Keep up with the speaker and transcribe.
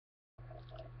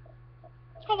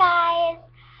Hi guys,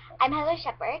 I'm Heather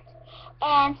Shepherd,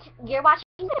 and you're watching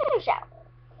the Heather Show.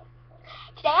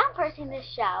 Today I'm hosting this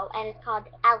show, and it's called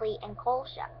Ellie and Cole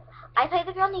Show. I play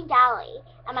the girl named Ellie,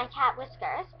 and my cat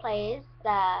Whiskers plays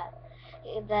the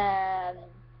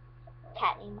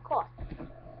cat named Cole.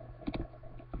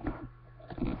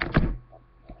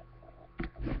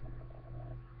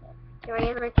 There he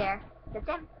is right there. That's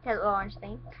him. That little orange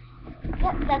thing.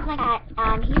 Yep, that's my cat.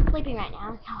 He's sleeping right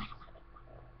now, so I don't want to.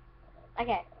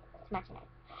 Okay, let's mention it.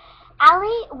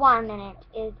 Ellie 1 minute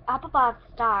is up above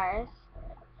the stars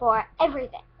for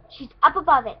everything. She's up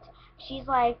above it. She's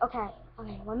like, okay,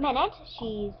 1 minute,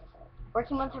 she's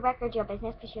working with her record deal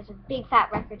business because she has a big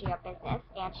fat record deal business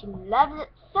and she loves it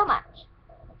so much.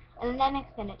 And then the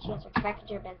next minute, she has her record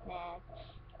deal business,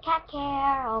 cat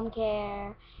care, home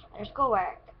care, and her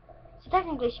schoolwork. So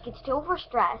technically, she gets too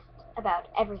overstressed about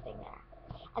everything there.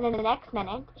 And then the next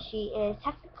minute, she is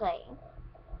technically,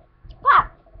 wow,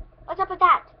 what's up with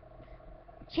that?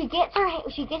 She gets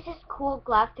this cool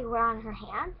glove to wear on her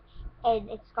hands, and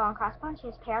it's skull and crossbones. She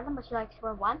has a pair of them, but she likes to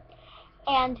wear one.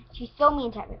 And she's so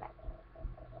mean to everybody.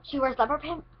 She wears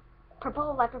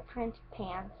purple leopard print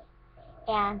pants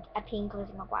and a pink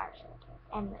Lizzie McGuire shirt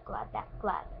and the glove.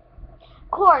 Of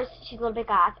course, she's a little bit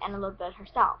goth and a little bit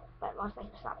herself, but mostly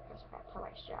herself because her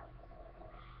hilarious show.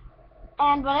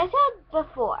 And what I said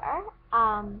before,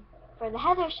 for the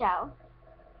Heather Show,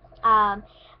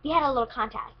 we had a little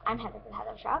contest. I'm Heather for the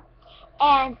Heather Show,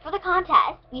 and for the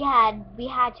contest, we had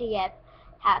to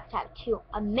have 2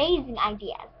 amazing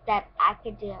ideas that I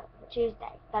could do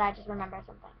Tuesday, but I just remembered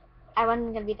something. I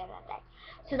wasn't gonna be there that day,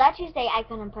 so that Tuesday I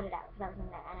couldn't put it out because I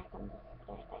wasn't there and I couldn't do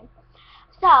anything.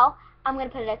 So I'm gonna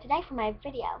put it out today for my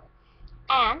video,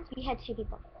 and we had 2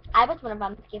 people. I was one of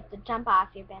them to give the jump off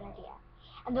your bed idea,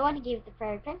 and the one who gave the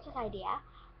fairy princess idea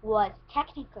was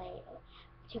technically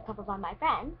 2 couple of my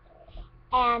friends.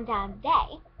 And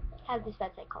they have this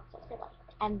website called So Silly,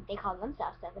 and they call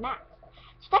themselves So The Max.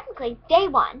 So technically, they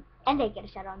won, and they get a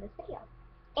shout out on this video,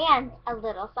 and a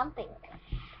little something.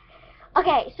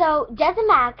 Okay, so Des and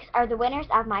Max are the winners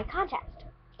of my contest.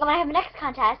 When I have the next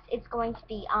contest, it's going to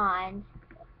be on,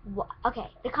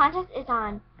 the contest is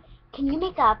on, can you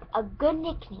make up a good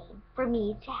nickname for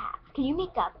me to have? Can you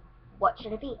make up, what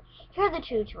should it be? Here are the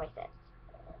 2 choices.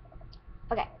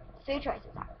 Okay, 3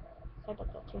 choices are.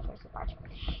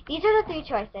 These are the 3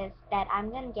 choices that I'm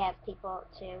going to give people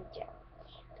to do.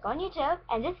 Go on YouTube,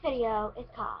 and this video is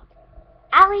called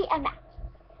Ellie and Max,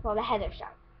 for the Heather Show.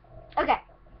 Okay,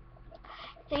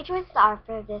 3 choices are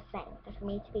for this thing, that for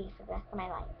me to be for the rest of my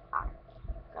life are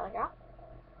girl,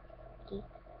 geek,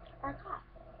 or goth.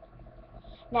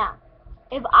 Now,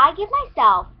 if I give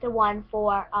myself the one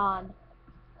for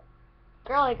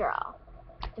girly girl,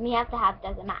 then we have to have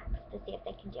Des and Max to see if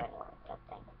they can do anyone with that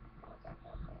thing.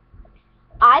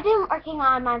 I've been working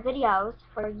on my videos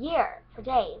for a year, for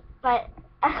days, but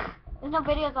there's no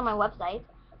videos on my website.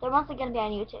 They're mostly going to be on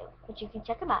YouTube, but you can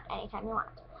check them out anytime you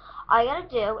want. All you gotta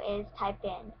do is type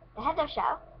in The Heather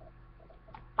Show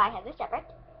by Heather Shepherd,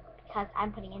 because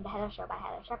I'm putting in The Heather Show by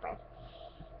Heather Shepherd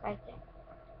right there.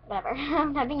 Whatever,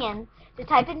 I'm typing in. So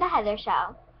type in The Heather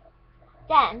Show.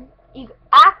 Then, just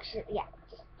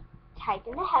type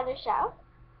in The Heather Show,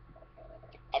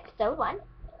 episode 1.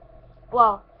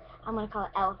 Well, I'm gonna call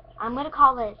it I'm gonna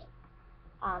call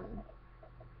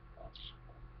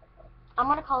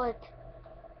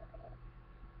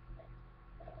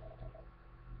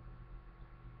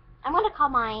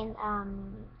mine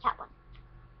Cat 1.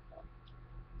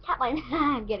 Cat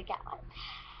 1. Get a Cat 1.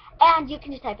 And you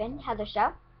can just type in Heather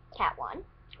Show Cat 1,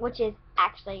 which is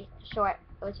actually for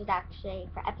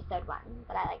episode 1,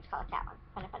 but I like to call it Cat 1.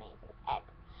 Kind of funny. Ep.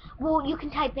 Well, you can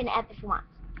type in Ep if you want.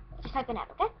 Just type in Ep,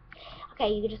 okay? Okay,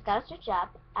 you just gotta search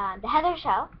up The Heather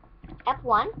Show, Ep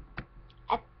 1,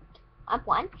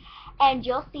 and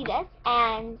you'll see this.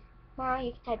 And tomorrow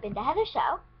you can type in The Heather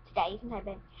Show. Today you can type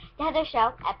in The Heather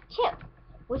Show, Ep 2,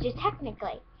 which is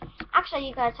technically, actually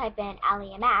you gotta type in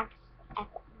Ellie and Max, Ep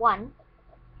 1,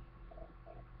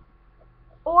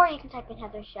 or you can type in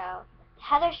Heather Show,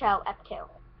 Ep 2.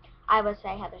 I would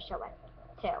say Heather Show, Ep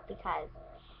 2, because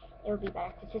it would be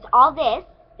better, because all this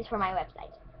is for my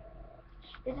website.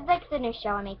 This is like the new show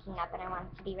I'm making up, and I want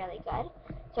it to be really good.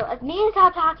 So it's me to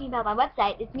stop talking about my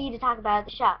website. It's me to talk about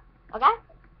the show. Okay?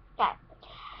 Okay.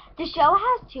 The show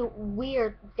has 2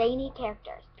 weird, zany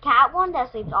characters. Cat 1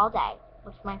 that sleeps all day,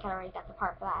 which my cat already got the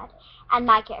part for that. And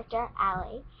my character,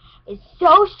 Ellie, is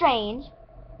so strange.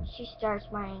 She starts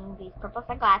wearing these purple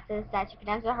sunglasses that she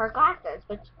pretends are her glasses,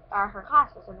 which are her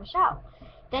glasses in the show.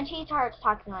 Then she starts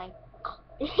talking like,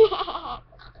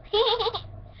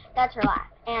 that's her laugh.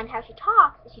 And how she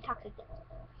talks is she talks like this.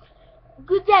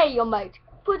 Good day, your mate.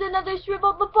 Put another shrimp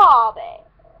on the barbie.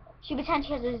 She pretends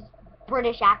she has this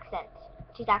British accent.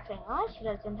 She's actually English. She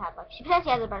doesn't have like. She pretends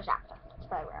she has a British accent. It's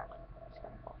very rare. It's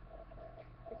kind of cool.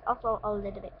 It's also a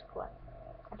little bit cool.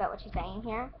 I bet what she's saying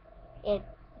here. It's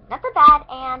not that bad,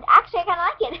 and actually I kind of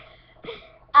like it.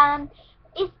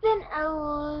 It's been at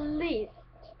least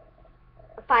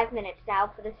 5 minutes now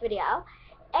for this video,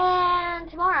 and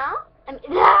tomorrow, I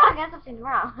guess I'll see you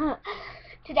tomorrow.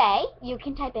 Today, you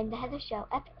can type in The Heather Show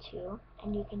F2,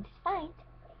 and you can just find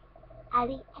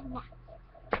Ali and Max.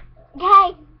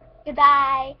 Okay,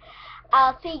 goodbye.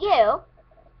 I'll see you.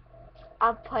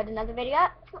 I'll put another video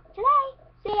up today.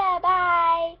 See ya,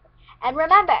 bye. And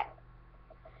remember,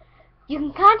 you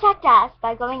can contact us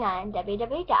by going on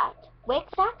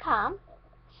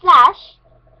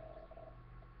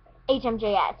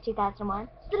www.wix.com/HMJS2001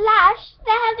 /The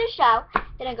Heather Show.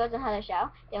 Then it goes to Heather Show.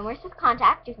 Then where's this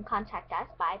contact? You can contact us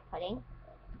by putting,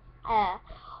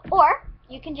 or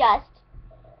you can just,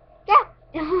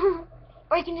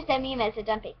 or you can just send me a message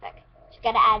on Facebook. Just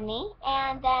gotta add me,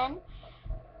 and then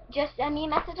just send me a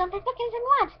message on Facebook anytime you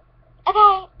want.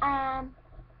 Okay,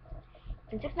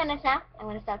 it's been 6 minutes now. I'm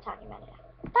gonna stop talking about it now.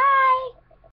 Bye!